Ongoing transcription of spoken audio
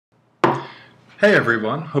Hey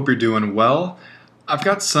everyone, hope you're doing well. I've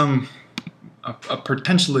got a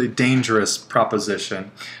potentially dangerous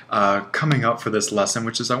proposition coming up for this lesson,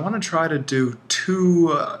 which is I want to try to do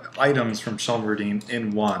two items from Shelmerdine in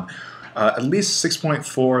one. At least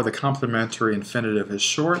 6.4, the complementary infinitive is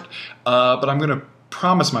short, but I'm going to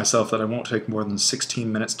promise myself that I won't take more than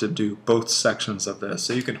 16 minutes to do both sections of this,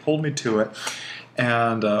 so you can hold me to it,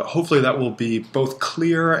 and hopefully that will be both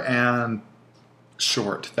clear and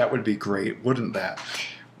short. That would be great, wouldn't that?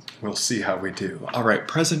 We'll see how we do. All right,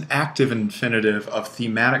 present active infinitive of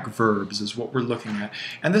thematic verbs is what we're looking at,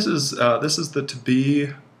 and this is the to be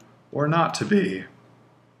or not to be.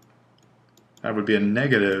 That would be a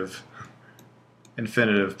negative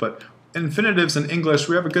infinitive, but infinitives in English,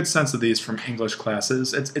 we have a good sense of these from English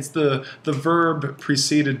classes. It's the verb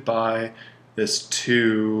preceded by this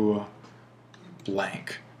to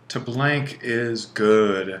blank. To blank is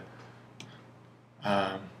good.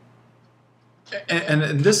 And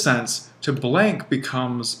in this sense, to blank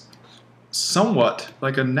becomes somewhat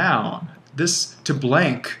like a noun. This to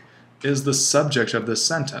blank is the subject of this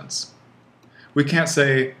sentence. We can't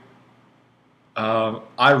say,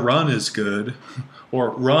 I run is good,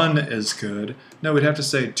 or run is good. No, we'd have to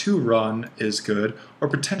say to run is good, or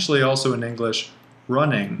potentially also in English,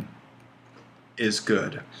 running is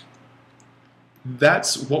good.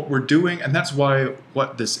 That's what we're doing, and that's why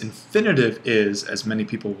what this infinitive is, as many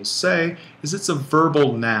people will say, is it's a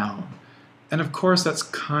verbal noun. And of course that's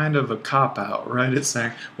kind of a cop-out, right? It's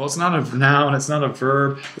saying, well, it's not a noun, it's not a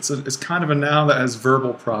verb, it's kind of a noun that has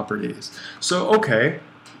verbal properties. So, okay,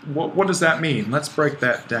 what does that mean? Let's break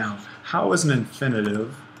that down. How is an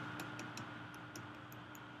infinitive?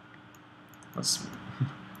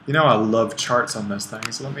 You know I love charts on this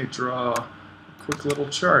thing, so let me draw a quick little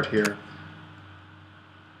chart here.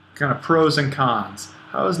 Kind of pros and cons.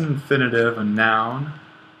 How is an infinitive a noun?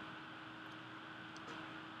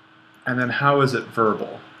 And then how is it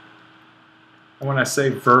verbal? And when I say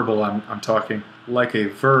verbal, I'm talking like a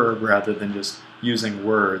verb rather than just using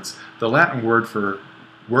words. The Latin word for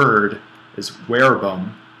word is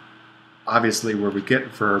verbum, obviously where we get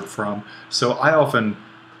verb from. So I often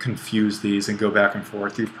confuse these and go back and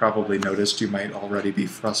forth. You've probably noticed, you might already be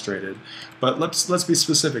frustrated. But let's be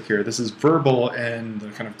specific here. This is verbal in the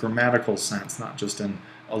kind of grammatical sense, not just in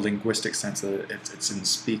a linguistic sense that it's in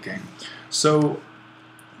speaking. So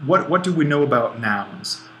what do we know about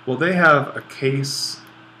nouns? Well, they have a case,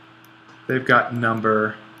 they've got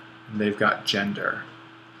number, and they've got gender.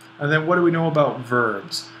 And then what do we know about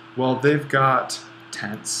verbs? Well, they've got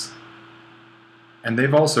tense, and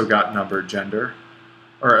they've also got number, gender,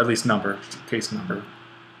 or at least number, case number.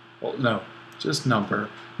 Well, no, just number.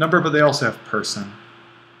 Number, but they also have person.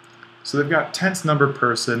 So they've got tense, number,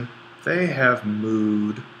 person. They have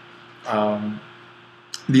mood.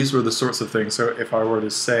 These were the sorts of things. So if I were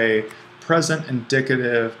to say present,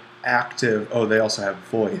 indicative, active, oh, they also have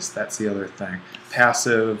voice. That's the other thing.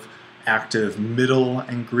 Passive, active, middle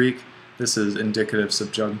in Greek. This is indicative,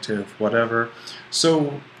 subjunctive, whatever.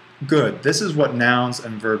 So good. This is what nouns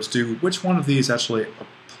and verbs do. Which one of these actually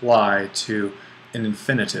apply to an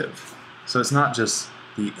infinitive? So it's not just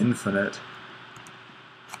the infinite.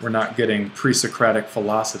 We're not getting pre-Socratic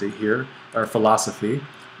philosophy here, or philosophy.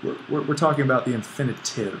 We're talking about the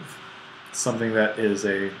infinitive. Something that is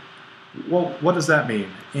a, well, what does that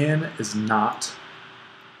mean? In is not.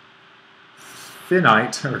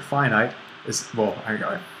 Finite, or finite, is, well,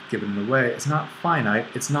 I've given it away. It's not finite,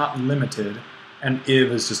 it's not limited. And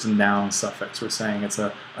 "iv" is just a noun suffix. We're saying it's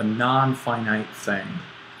a non-finite thing.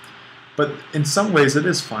 But in some ways it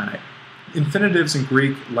is finite. Infinitives in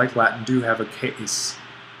Greek, like Latin, do have a case.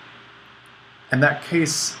 And that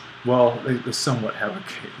case, well, they somewhat have a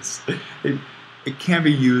case. It can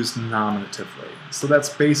be used nominatively. So that's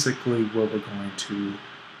basically where we're going to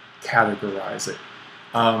categorize it.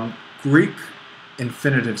 Greek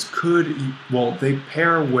infinitives could, well, they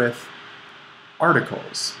pair with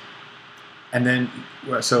articles. And then,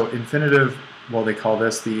 so infinitive, well, they call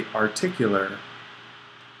this the articular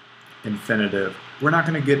infinitive. We're not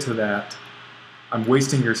going to get to that. I'm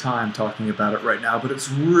wasting your time talking about it right now, but it's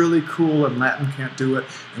really cool, and Latin can't do it,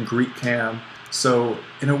 and Greek can. So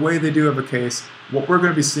in a way, they do have a case. What we're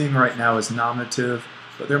going to be seeing right now is nominative,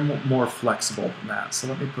 but they're more flexible than that. So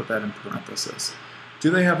let me put that in parentheses. Do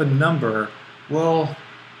they have a number? Well,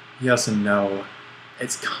 yes and no.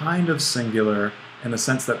 It's kind of singular in the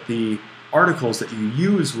sense that the articles that you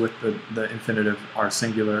use with the infinitive are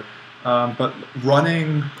singular, but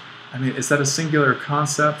running, I mean, is that a singular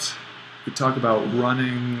concept? We talk about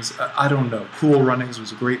runnings. I don't know. Cool Runnings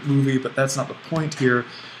was a great movie, but that's not the point here.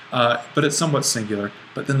 But it's somewhat singular.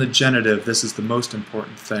 But then the genitive, this is the most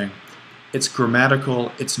important thing. It's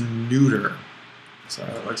grammatical, it's neuter. So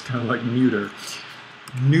it's kind of like neuter.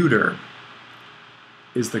 Neuter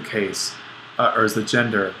is the case, or is the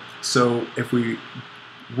gender. So if we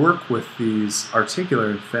work with these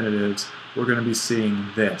articular infinitives, we're going to be seeing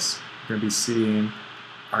this. We're going to be seeing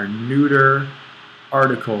our neuter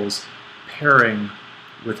articles pairing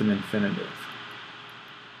with an infinitive.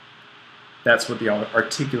 That's what the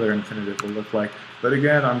articular infinitive will look like. But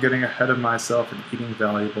again, I'm getting ahead of myself and eating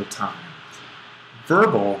valuable time.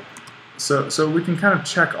 Verbal, so we can kind of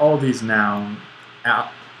check all these noun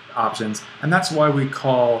options, and that's why we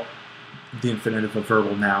call the infinitive a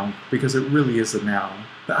verbal noun, because it really is a noun.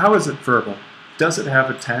 But how is it verbal? Does it have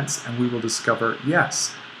a tense? And we will discover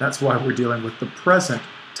yes. That's why we're dealing with the present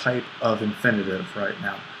type of infinitive right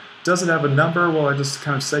now. Does it have a number? Well, I just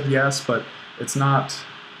kind of said yes, but it's not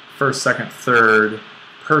first, second, third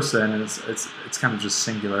person, and it's kind of just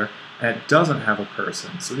singular, and it doesn't have a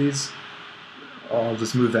person. So these, I'll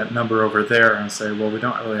just move that number over there and say, well, we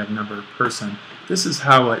don't really have number of person. This is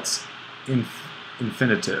how it's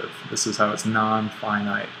infinitive. This is how it's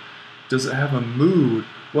non-finite. Does it have a mood?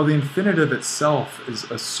 Well, the infinitive itself is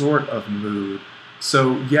a sort of mood.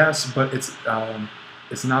 So yes, but it's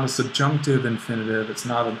not a subjunctive infinitive. It's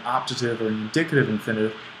not an optative or an indicative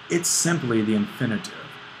infinitive. It's simply the infinitive.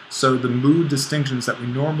 So the mood distinctions that we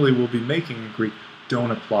normally will be making in Greek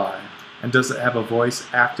don't apply. And does it have a voice,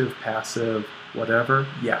 active, passive, whatever?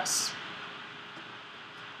 Yes.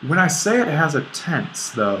 When I say it has a tense,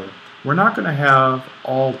 though, we're not going to have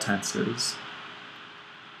all tenses.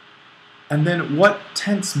 And then what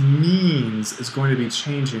tense means is going to be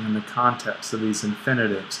changing in the context of these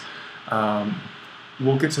infinitives.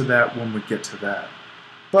 We'll get to that when we get to that.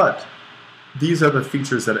 But these are the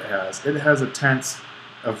features that it has. It has a tense,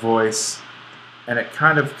 a voice, and it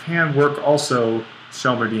kind of can work also,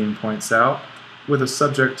 Shelmerdine points out, with a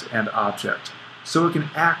subject and object. So it can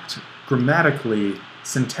act grammatically,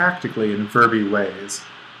 syntactically in verby ways.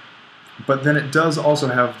 But then it does also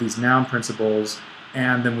have these noun principles,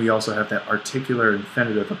 and then we also have that articular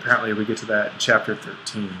infinitive. Apparently we get to that in chapter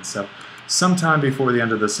 13. So sometime before the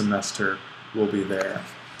end of the semester, we'll be there.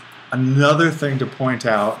 Another thing to point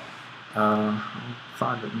out, I'll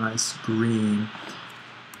find a nice green.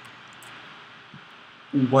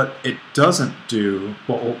 What it doesn't do,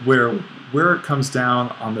 well, where it comes down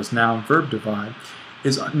on this noun-verb divide,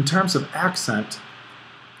 is in terms of accent,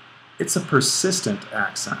 it's a persistent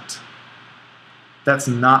accent. That's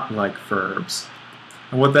not like verbs.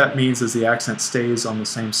 And what that means is the accent stays on the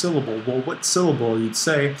same syllable. Well, what syllable you'd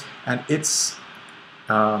say, and it's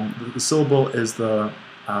the syllable is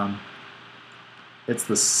it's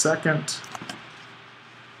the second.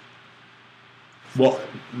 Well,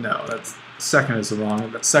 no, that's second is the wrong.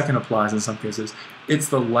 But second applies in some cases. It's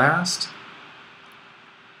the last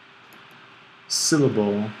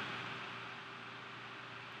syllable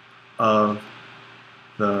of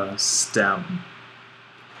the stem.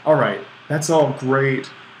 All right, that's all great,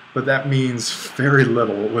 but that means very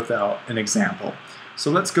little without an example. So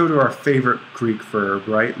let's go to our favorite Greek verb,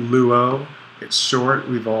 right? Luo. It's short.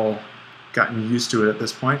 We've all gotten used to it at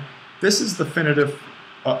this point. This is the infinitive,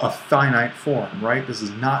 a finite form, right? This is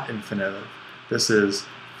not infinitive. This is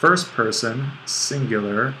first person,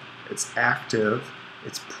 singular. It's active.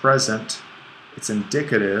 It's present. It's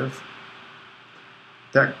indicative.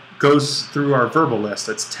 That goes through our verbal list.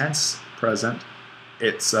 It's tense, present.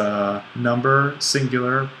 It's number,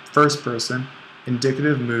 singular, first person,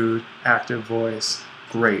 indicative mood, active voice.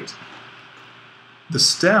 Great. The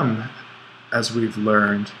stem, as we've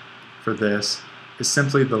learned for this, is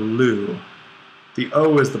simply the lu. The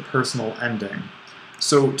O is the personal ending.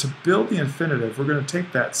 So to build the infinitive, we're going to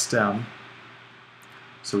take that stem.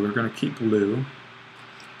 So we're going to keep lu.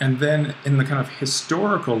 And then in the kind of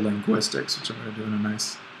historical linguistics, which I'm going to do in a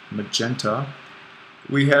nice magenta,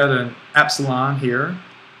 we had an epsilon here,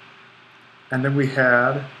 and then we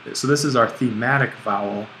had, so this is our thematic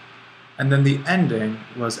vowel, and then the ending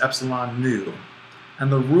was epsilon nu.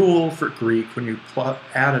 And the rule for Greek, when you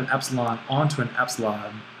add an epsilon onto an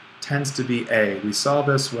epsilon, tends to be A. We saw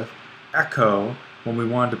this with echo when we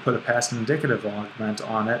wanted to put a past indicative augment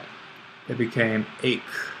on it. It became ake.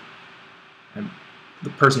 And the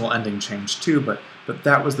personal ending changed too, but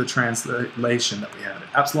that was the translation that we had.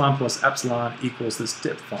 Epsilon plus epsilon equals this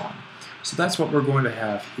diphthong. So that's what we're going to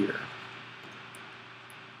have here.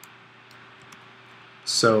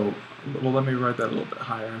 So, well, let me write that a little bit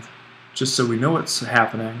higher, just so we know what's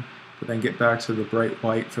happening, but then get back to the bright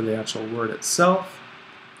white for the actual word itself.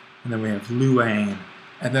 And then we have luane.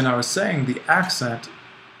 And then I was saying the accent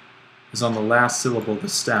is on the last syllable of the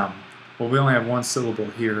stem. Well, we only have one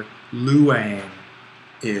syllable here. Luane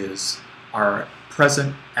is our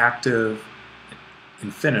present active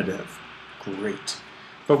infinitive. Great.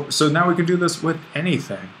 But so now we can do this with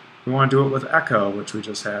anything. We want to do it with echo, which we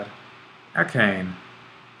just had. Echane.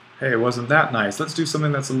 Hey, wasn't that nice? Let's do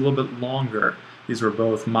something that's a little bit longer. These were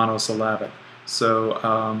both monosyllabic. So,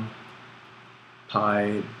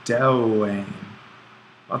 Paidewane.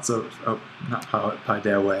 Lots of, not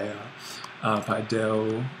Paidewe,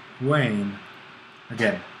 Paidewane.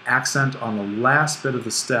 Again, accent on the last bit of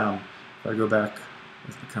the stem. If I go back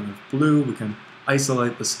with the kind of blue, we can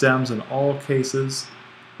isolate the stems in all cases.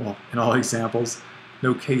 Well, in all examples.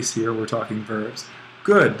 No case here, we're talking verbs.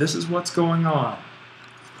 Good, this is what's going on.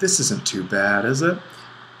 This isn't too bad, is it?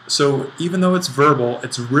 So even though it's verbal,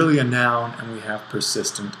 it's really a noun and we have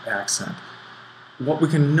persistent accent. What we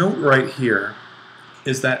can note right here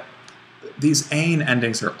is that these ane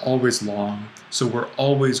endings are always long, so we're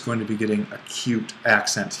always going to be getting acute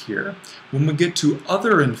accent here. When we get to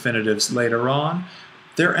other infinitives later on,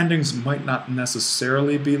 their endings might not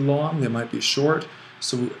necessarily be long, they might be short,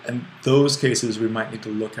 so in those cases we might need to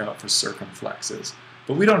look out for circumflexes.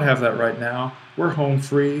 But we don't have that right now. We're home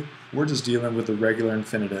free. We're just dealing with the regular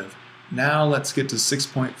infinitive. Now let's get to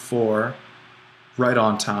 6.4, right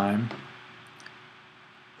on time,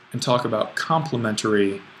 and talk about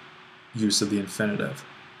complementary use of the infinitive.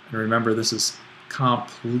 And remember, this is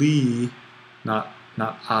compli, not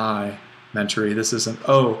I-mentary. This isn't,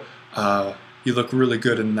 oh, you look really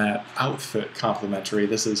good in that outfit complimentary.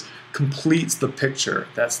 This is completes the picture.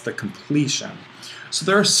 That's the completion. So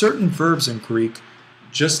there are certain verbs in Greek,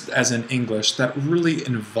 just as in English, that really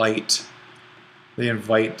invite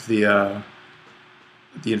the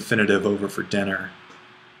infinitive over for dinner.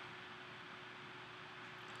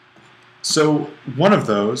 So one of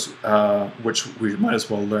those, which we might as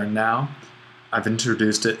well learn now, I've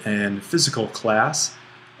introduced it in physical class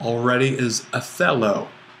already, is Othello.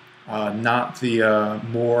 Not the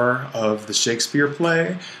Moor of the Shakespeare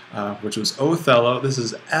play, which was Othello. This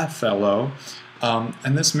is Othello,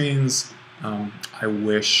 and this means I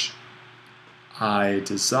wish, I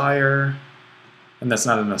desire, and that's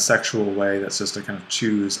not in a sexual way, that's just a kind of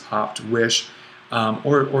choose, opt, wish,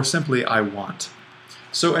 or simply I want.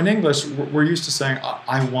 So in English, we're used to saying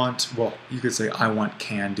I want, well, you could say I want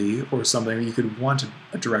candy or something. You could want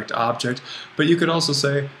a direct object, but you could also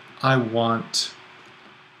say I want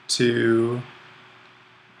to,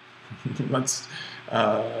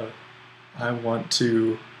 I want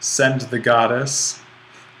to send the goddess,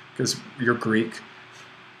 because you're Greek,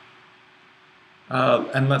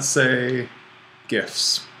 and let's say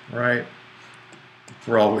gifts, right?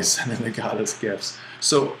 We're always sending the goddess gifts.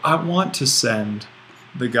 So I want to send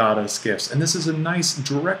the goddess gifts. And this is a nice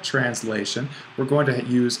direct translation. We're going to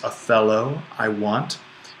use Othello, I want,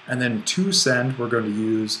 and then to send, we're going to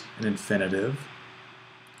use an infinitive,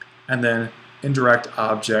 and then indirect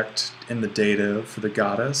object in the dative for the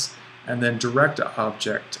goddess, and then direct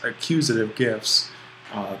object, accusative gifts.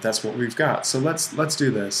 That's what we've got. So let's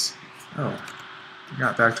do this. Oh, we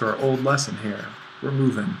got back to our old lesson here. We're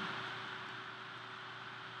moving.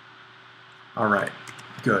 All right,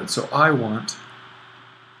 good. So I want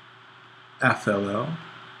Othello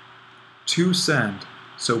to send.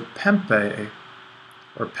 So pempe,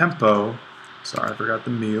 or pempo, sorry, I forgot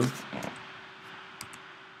the mu.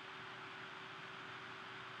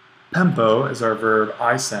 Pempo is our verb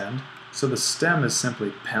I send, so the stem is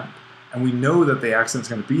simply pemp, and we know that the accent's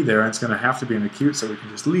going to be there, and it's going to have to be an acute, so we can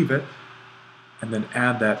just leave it, and then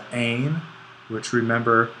add that ane, which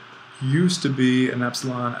remember used to be an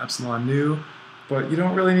epsilon, epsilon nu, but you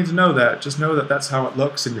don't really need to know that. Just know that that's how it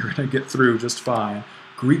looks, and you're going to get through just fine.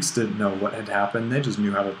 Greeks didn't know what had happened. They just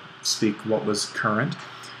knew how to speak what was current.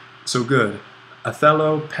 So good.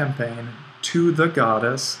 Othello, pempane, to the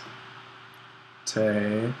goddess,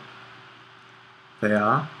 te,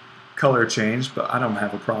 thea, color change, but I don't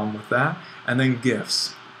have a problem with that. And then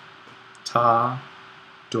gifts, ta,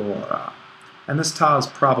 dora. And this ta is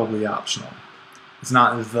probably optional. It's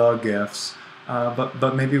not the gifts,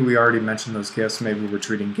 but maybe we already mentioned those gifts. Maybe we're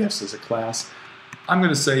treating gifts as a class. I'm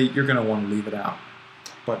going to say you're going to want to leave it out.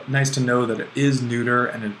 But nice to know that it is neuter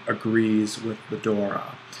and it agrees with the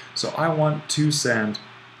dora. So I want to send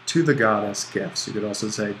to the goddess gifts. You could also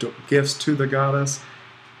say gifts to the goddess.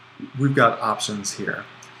 We've got options here.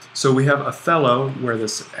 So we have Othello, where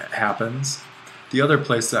this happens. The other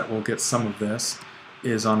place that we'll get some of this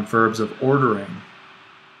is on verbs of ordering.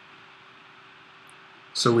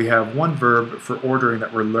 So we have one verb for ordering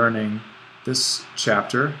that we're learning this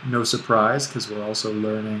chapter, no surprise, because we're also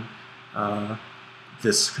learning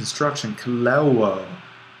this construction, kaleo,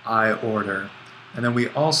 I order. And then we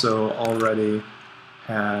also already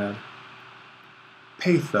had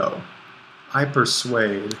patho, I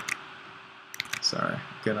persuade. Sorry,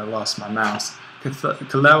 again, I lost my mouse.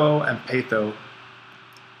 Kaleo and patho.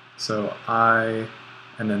 So I,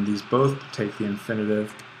 and then these both take the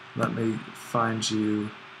infinitive. Let me find you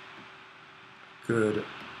good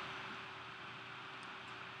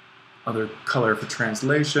other color for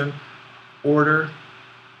translation. Order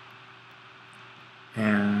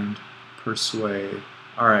and persuade.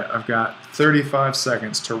 Alright, I've got 35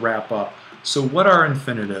 seconds to wrap up. So what are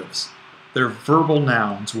infinitives? They're verbal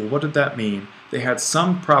nouns. Well, what did that mean? They had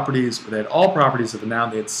some properties, they had all properties of a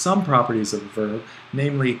noun, they had some properties of a verb,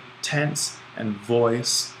 namely tense and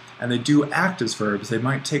voice, and they do act as verbs. They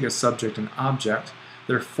might take a subject and object.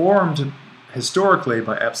 They're formed historically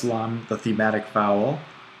by epsilon, the thematic vowel,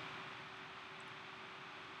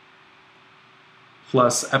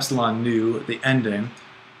 plus epsilon nu, the ending,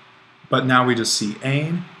 but now we just see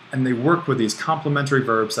ein, and they work with these complementary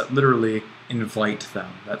verbs that literally invite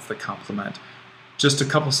them. That's the complement. Just a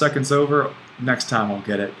couple seconds over, next time I'll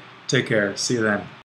get it. Take care, see you then.